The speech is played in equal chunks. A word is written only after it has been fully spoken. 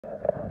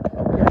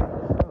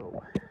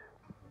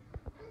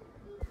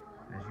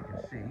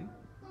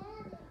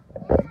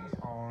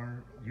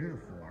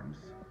uniforms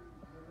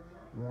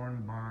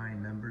worn by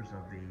members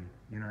of the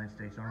United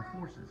States Armed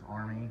Forces,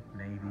 Army,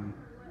 Navy,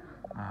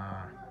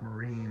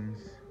 Marines.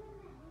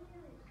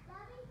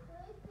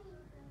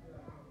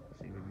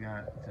 See, we've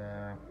got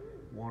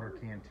water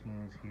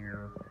canteens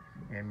here,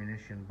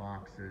 ammunition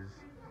boxes,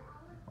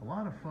 a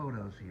lot of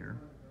photos here.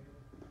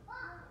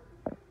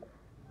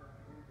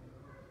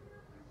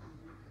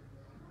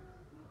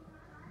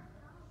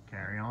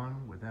 Carry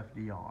on with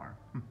FDR.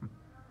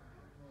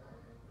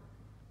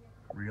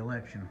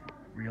 Re-election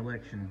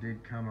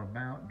did come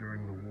about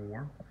during the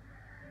war.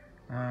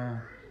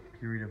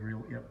 Period of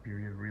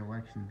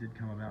re-election did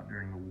come about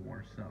during the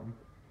war. So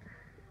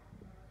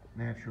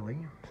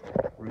naturally,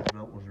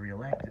 Roosevelt was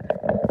re-elected.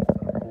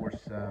 But of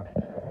course,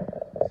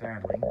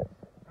 sadly,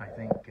 I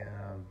think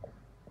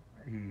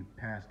he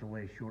passed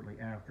away shortly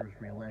after his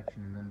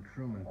re-election, and then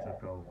Truman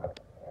took over.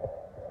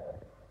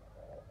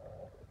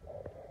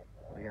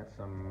 We got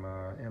some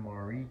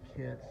MRE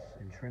kits,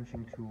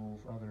 entrenching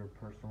tools, other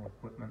personal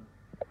equipment,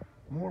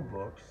 more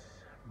books,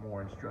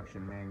 more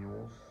instruction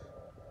manuals.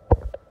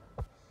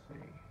 Let's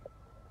see.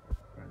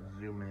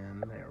 Zoom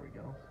in. There we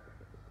go.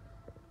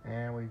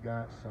 And we've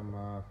got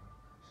some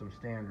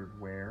standard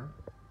wear,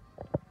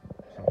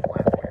 some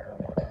flatware.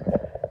 Let's see.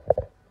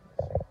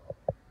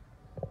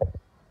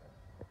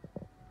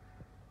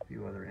 A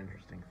few other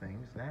interesting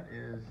things. That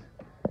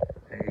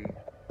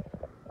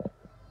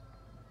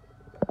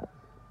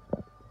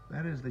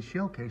is the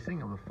shell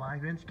casing of a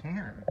 5-inch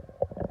cannon.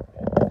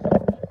 So,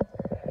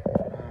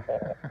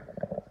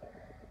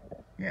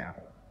 yeah,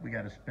 we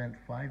got a spent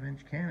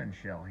 5-inch cannon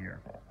shell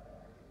here.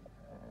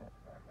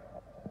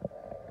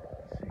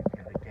 Let's see, we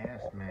got a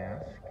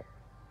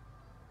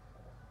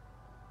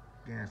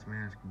gas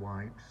mask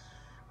wipes,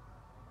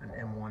 an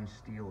M1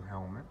 steel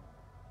helmet.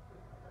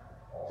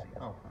 Let's see,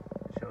 oh,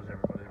 it shows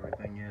what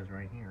everything is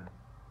right here.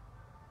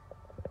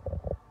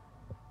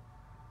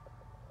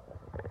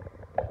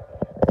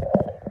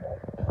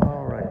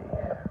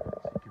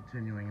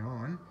 Continuing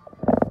on,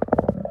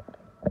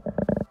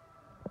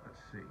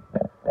 let's see,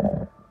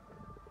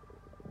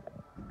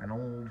 an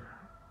old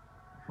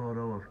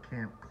photo of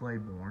Camp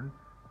Claiborne,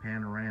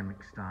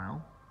 panoramic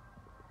style.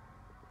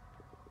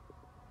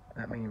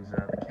 That means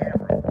the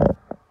camera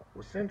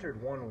was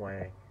centered one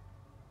way,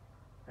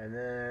 and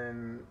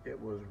then it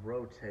was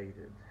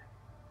rotated.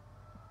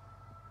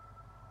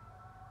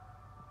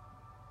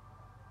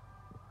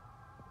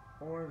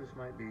 Or this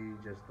might be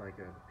just like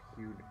a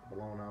huge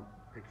blown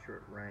up picture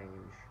at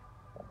range.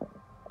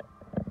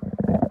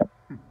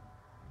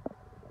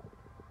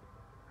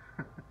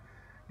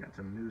 Got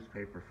some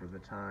newspaper for the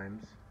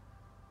times.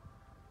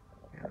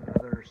 And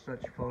another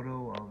such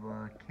photo of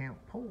Camp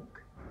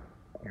Polk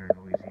here in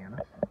Louisiana.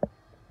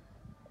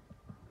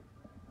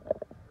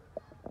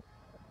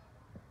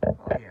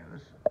 Oh yeah,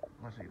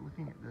 let's see,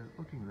 looking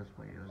this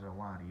way is a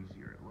lot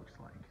easier, it looks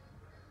like.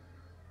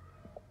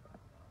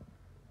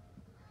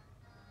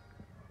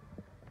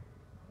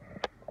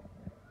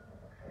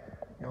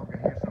 Y'all can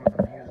hear some of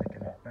the music in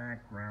the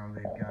background.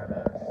 They've got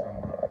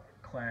some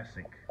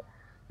classic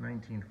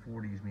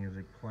 1940s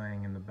music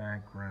playing in the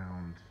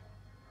background.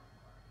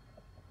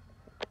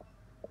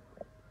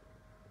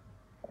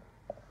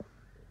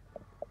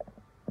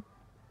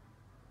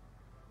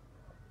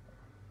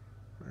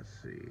 Let's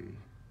see.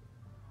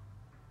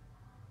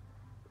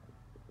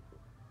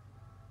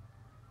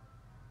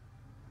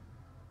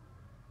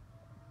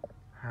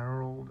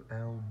 Harold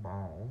L.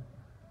 Ball.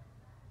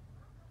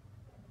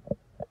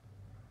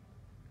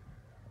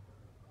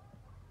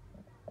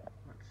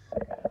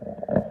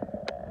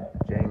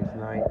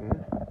 Knighton,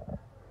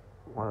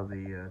 one of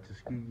the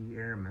Tuskegee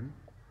Airmen.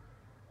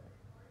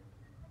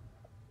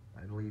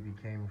 I believe he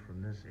came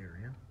from this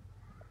area.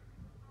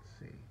 Let's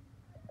see.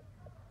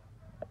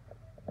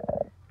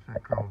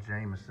 Lieutenant Colonel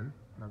Jameson,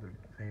 another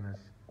famous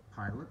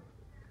pilot.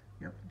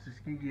 Yep,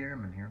 Tuskegee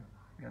Airmen here.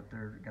 Got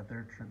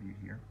their tribute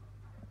here.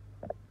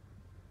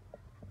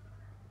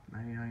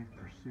 99th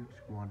Pursuit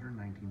Squadron,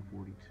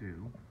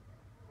 1942.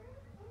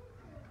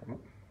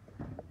 Oop,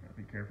 gotta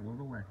be careful of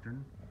the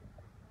lectern.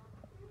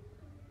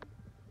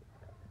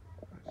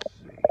 Let's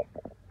see.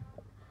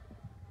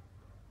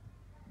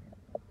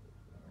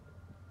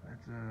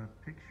 That's a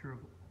picture of,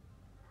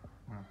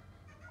 well,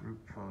 group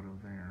photo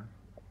there.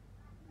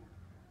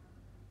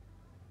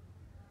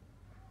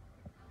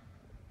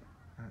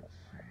 Let's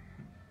see.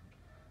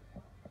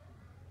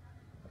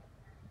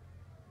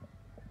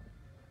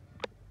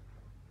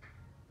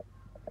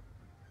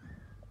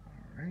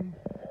 All right.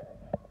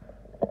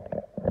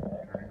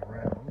 Turning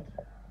around.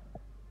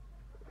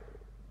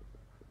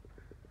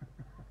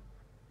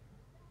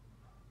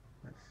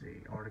 Let's see.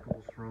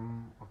 Articles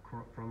from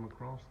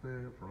across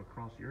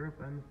Europe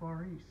and the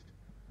Far East.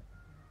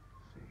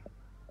 Let's see.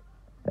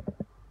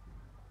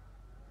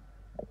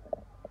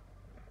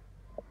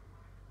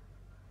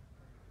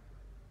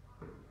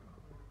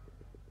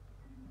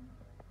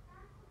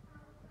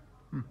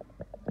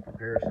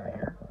 Comparison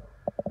here.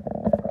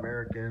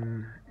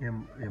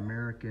 The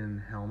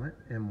American helmet,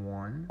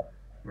 M1,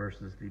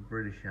 versus the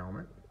British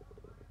helmet.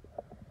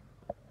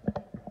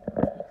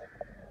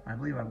 I I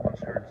believe I once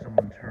heard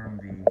someone term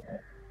the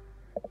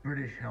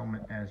British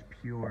helmet as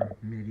pure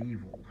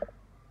medieval.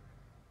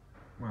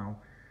 Well,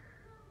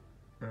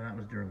 that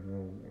was during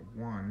World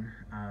War One.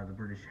 The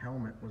British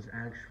helmet was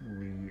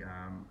actually,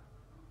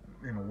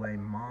 in a way,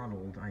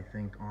 modeled, I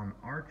think, on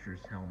archers'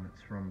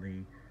 helmets from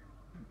the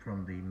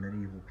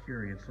medieval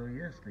period. So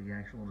yes, the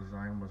actual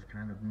design was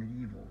kind of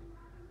medieval.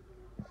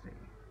 Let's see.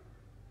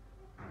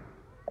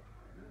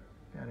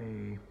 Got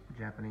a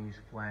Japanese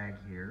flag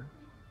here.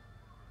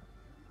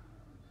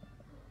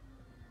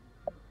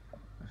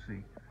 Let's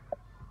see.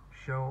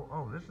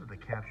 Oh, this is the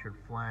captured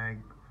flag.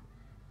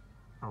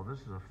 Oh, this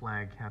is a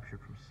flag captured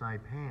from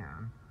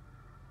Saipan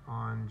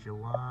on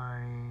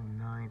July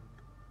 9th.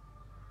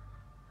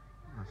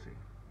 Let's see.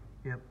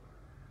 Yep.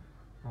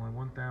 Only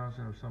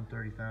 1,000 of some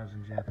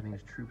 30,000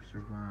 Japanese troops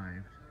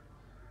survived.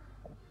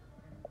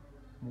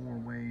 More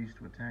ways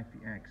to attack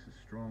the Axis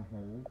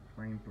stronghold.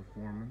 Plane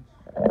performance.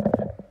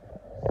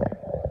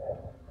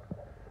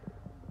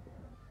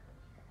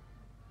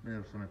 They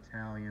have some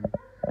Italian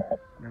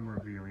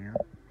memorabilia,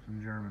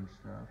 some German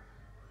stuff.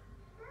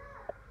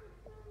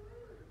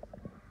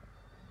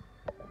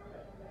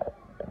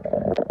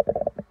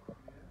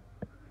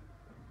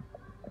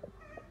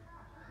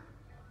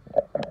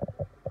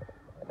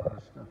 A lot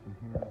of stuff in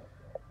here.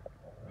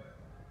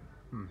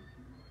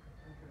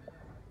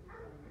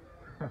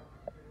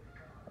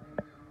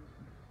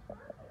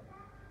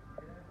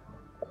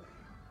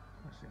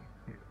 Let's see.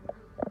 Here.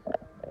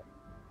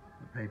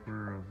 The paper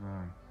of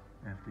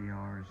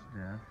FDR's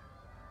death.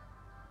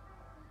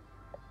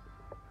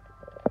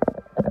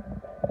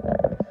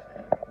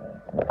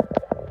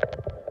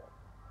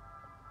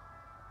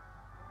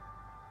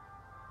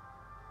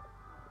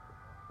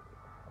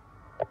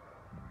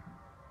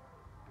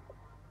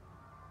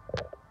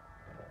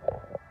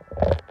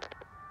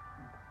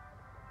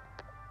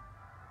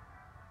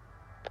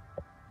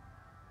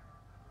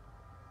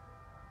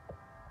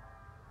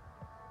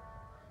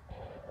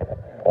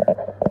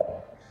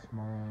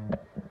 Small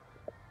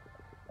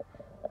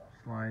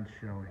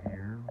slideshow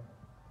here.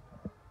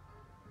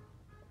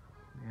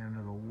 The end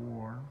of the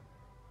war.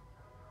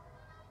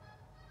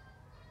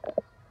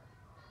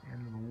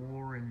 End of the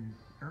war in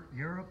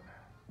Europe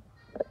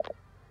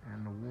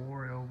and the war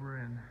over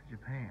in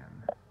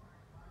Japan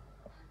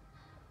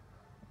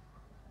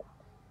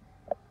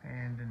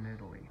and in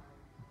Italy.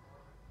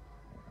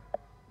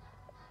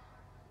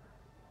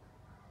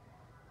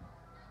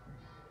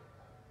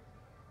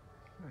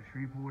 The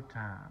Shreveport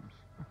Times.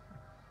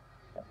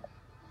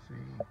 See.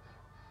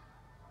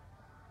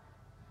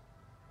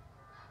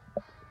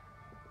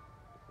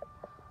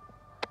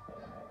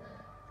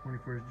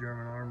 '21st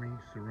German Army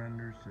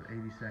surrenders to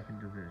 82nd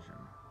Division.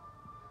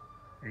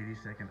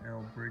 82nd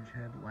L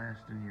Bridgehead,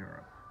 last in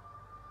Europe.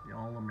 The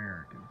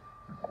All-American.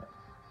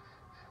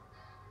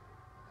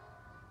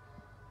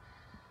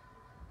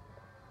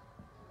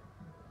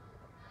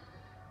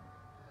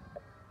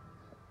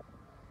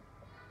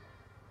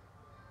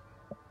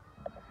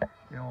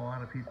 You know, a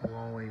lot of people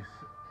always,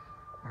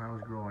 when I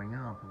was growing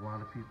up, a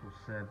lot of people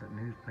said that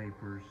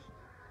newspapers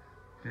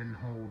didn't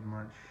hold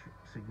much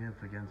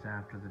significance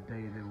after the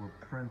day they were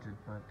printed,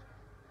 but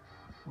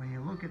when you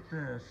look at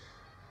this,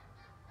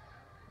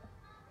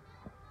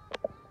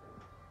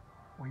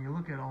 when you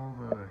look at all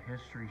the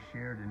history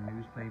shared in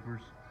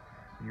newspapers,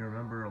 and you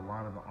remember a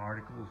lot of the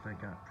articles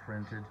that got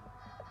printed,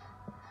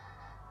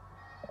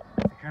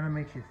 it kind of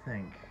makes you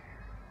think,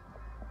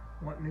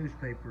 what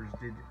newspapers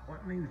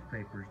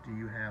do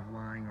you have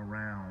lying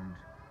around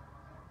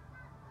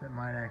that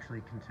might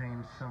actually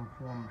contain some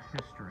form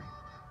of history?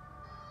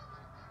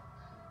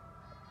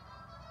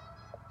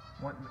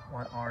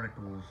 What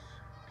articles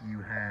do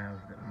you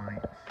have that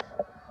might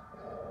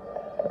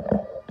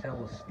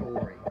tell a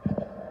story?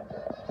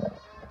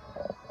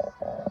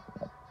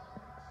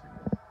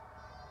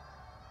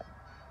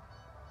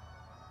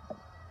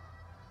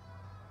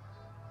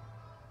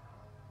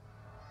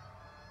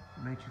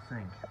 It makes you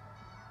think,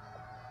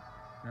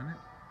 doesn't it?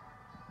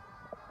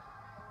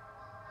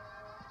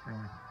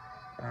 Anyway,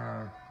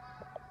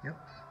 yep.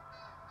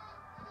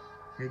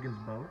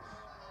 Higgins boats.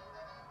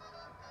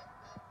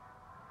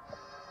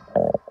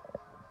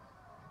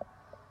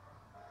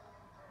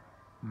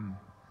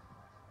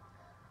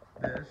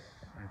 This,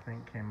 I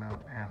think, came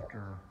out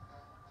after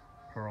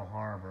Pearl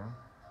Harbor.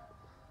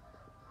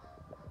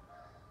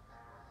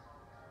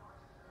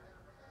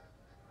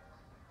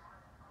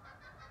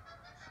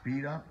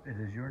 Speed up, it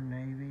is your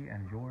Navy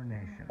and your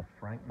nation.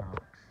 Frank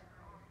Knox.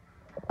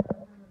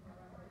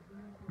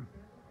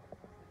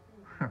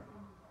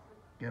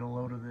 Get a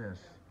load of this.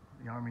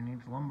 The Army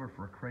needs lumber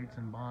for crates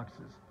and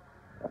boxes.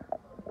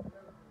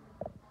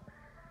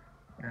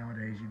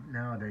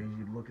 Nowadays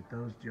you'd look at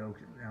those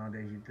jokes.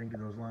 Nowadays you'd think of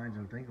those lines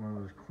and think of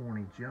those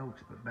corny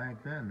jokes. But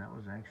back then, that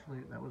was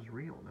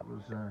real. That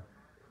was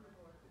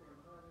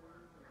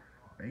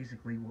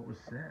basically what was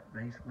said.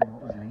 Basically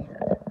what was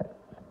needed.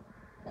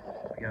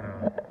 We got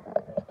a.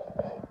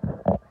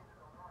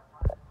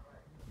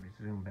 Let me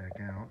zoom back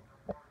out.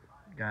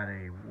 Got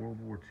a World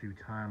War II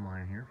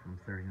timeline here from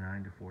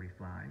 39 to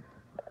 45.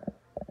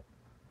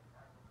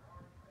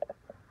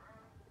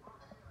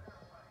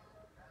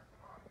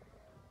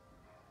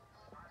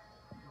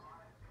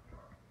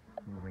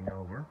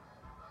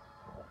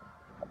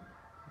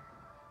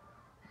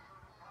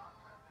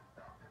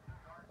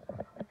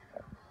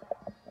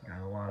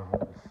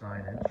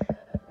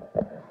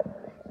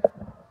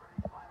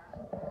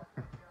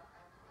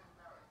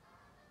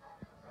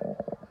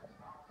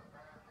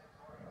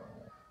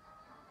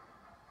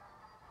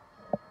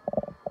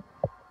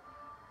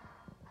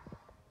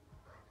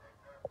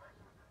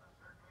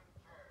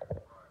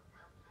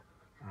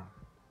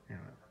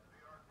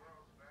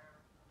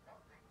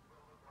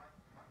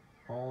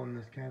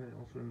 this category,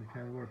 also in the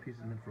category of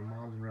pieces meant for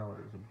moms and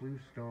relatives. A blue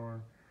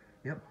star,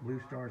 yep, blue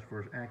star is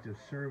for active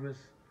service.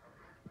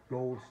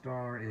 Gold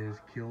star is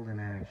killed in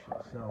action.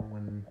 So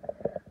when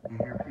you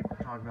hear people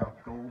talk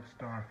about gold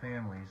star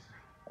families,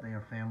 they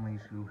are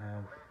families who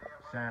have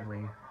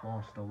sadly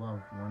lost a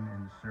loved one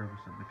in the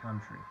service of the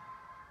country.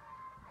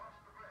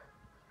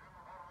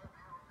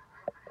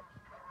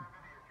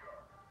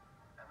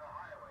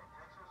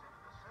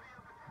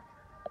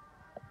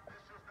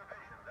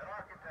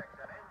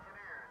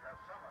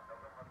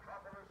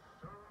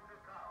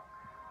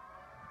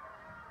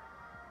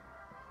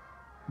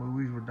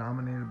 Movies were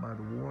dominated by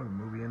the war. The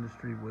movie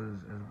industry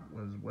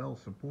was well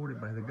supported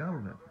by the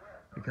government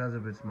because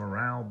of its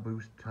morale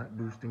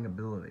boosting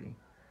ability.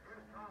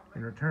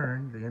 In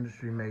return, the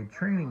industry made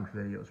training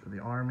videos for the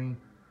Army.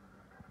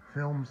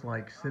 Films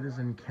like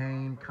Citizen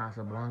Kane,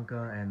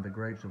 Casablanca, and The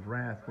Grapes of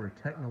Wrath were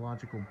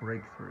technological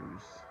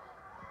breakthroughs.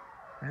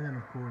 And then,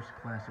 of course,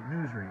 classic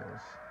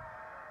newsreels.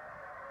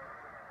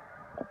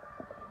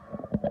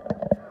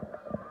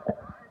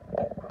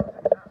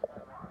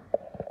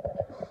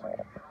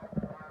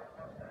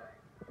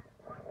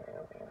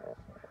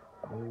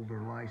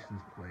 Older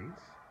license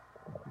plates.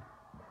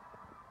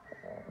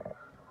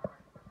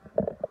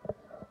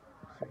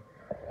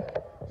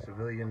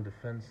 Civilian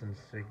defense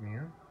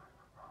insignia.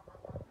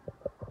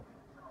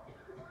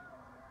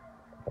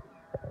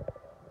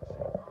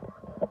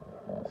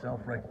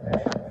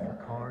 Self-recognition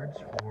for cards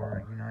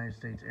for United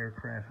States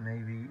aircraft,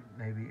 Navy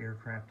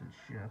aircraft and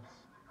ships.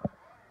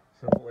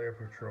 Civil Air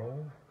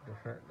Patrol,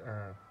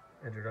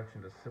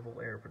 introduction to Civil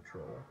Air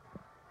Patrol.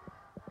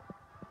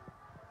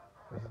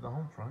 This is the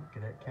home front.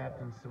 Cadet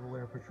Captain, Civil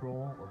Air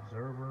Patrol,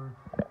 Observer,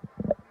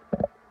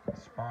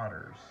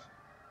 Spotters.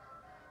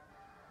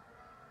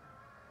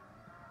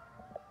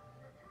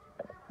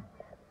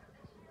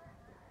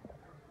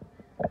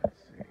 Let's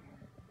see.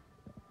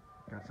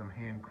 Got some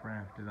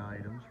handcrafted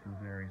items from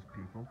various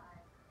people.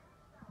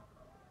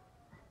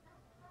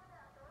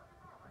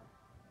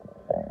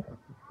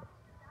 Let's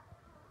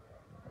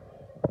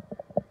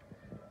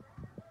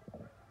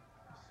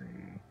see.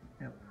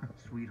 Yep,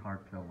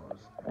 sweetheart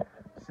pillows.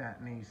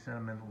 Satiny,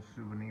 sentimental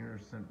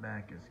souvenirs sent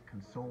back as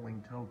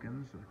consoling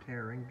tokens of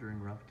caring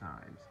during rough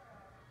times.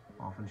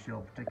 Often show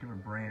a particular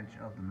branch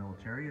of the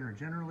military and are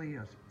generally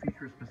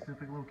feature a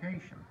specific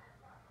location.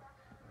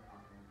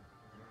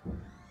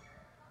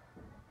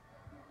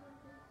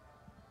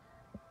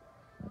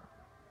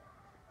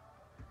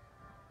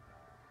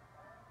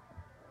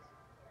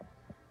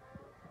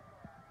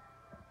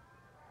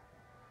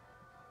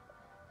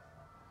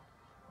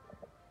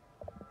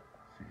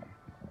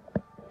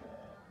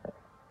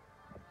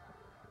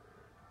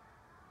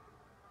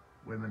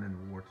 Women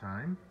in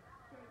wartime.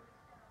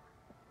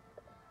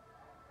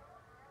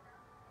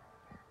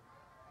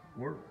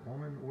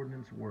 Woman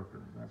ordnance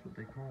worker. That's what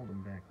they called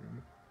them back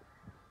then.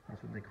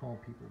 That's what they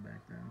called people back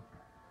then.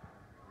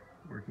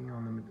 Working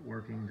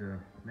to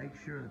make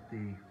sure that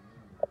the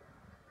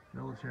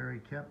military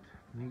kept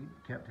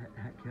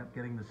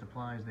getting the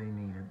supplies they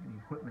needed, the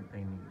equipment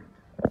they needed.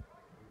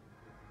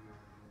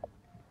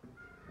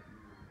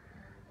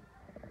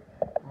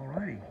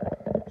 Alrighty.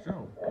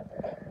 So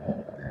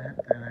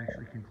that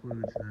actually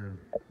concludes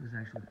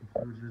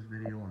this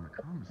video on the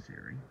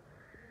commissary.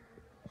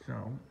 So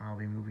I'll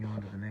be moving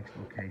on to the next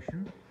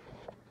location,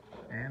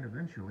 and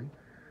eventually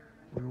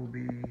we will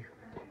be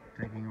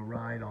taking a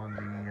ride on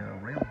the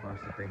rail bus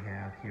that they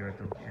have here at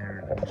the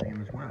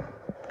museum as well.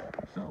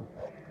 So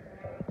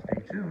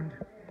stay tuned,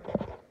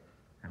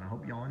 and I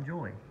hope y'all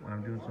enjoy what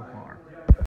I'm doing so far.